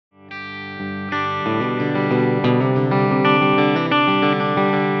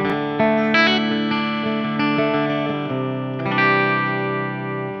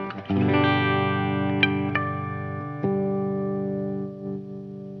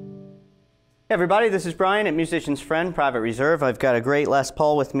Hey everybody, this is Brian at Musician's Friend, Private Reserve. I've got a great Les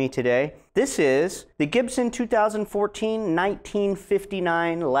Paul with me today. This is the Gibson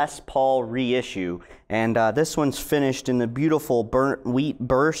 2014-1959 Les Paul reissue. And this one's finished in the beautiful burnt wheat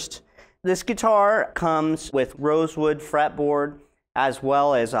burst. This guitar comes with rosewood fretboard as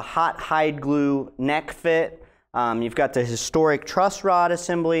well as a hot hide glue neck fit. You've got the historic truss rod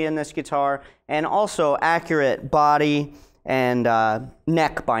assembly in this guitar and also accurate body and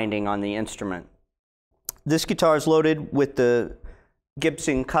neck binding on the instrument. This guitar is loaded with the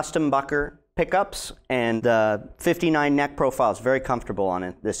Gibson custom bucker pickups, and the 59 neck profile is very comfortable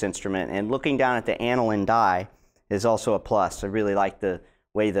on this instrument, and looking down at the aniline die is also a plus. I really like the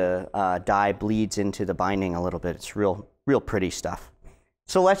way the die bleeds into the binding a little bit. It's real pretty stuff.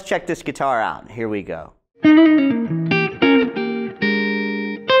 So let's check this guitar out. Here we go.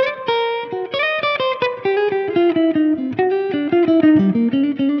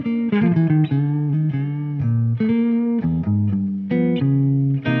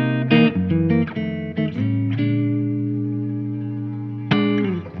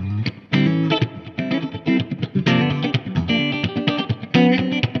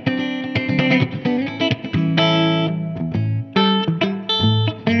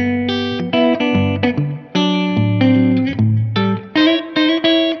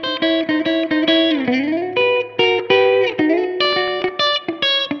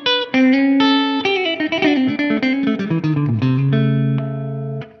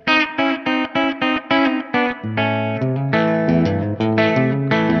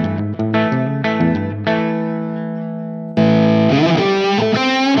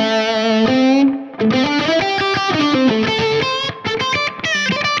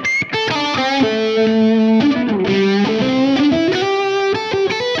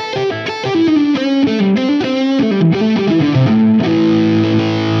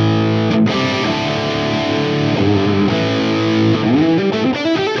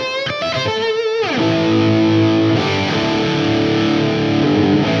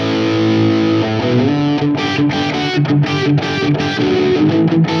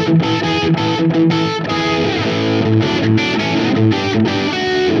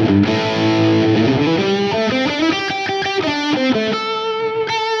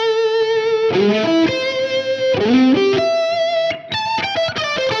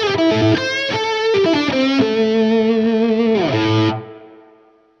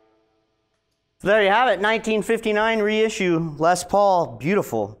 So there you have it, 1959 reissue Les Paul.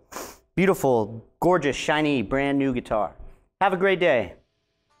 Beautiful, beautiful, gorgeous, shiny, brand new guitar. Have a great day.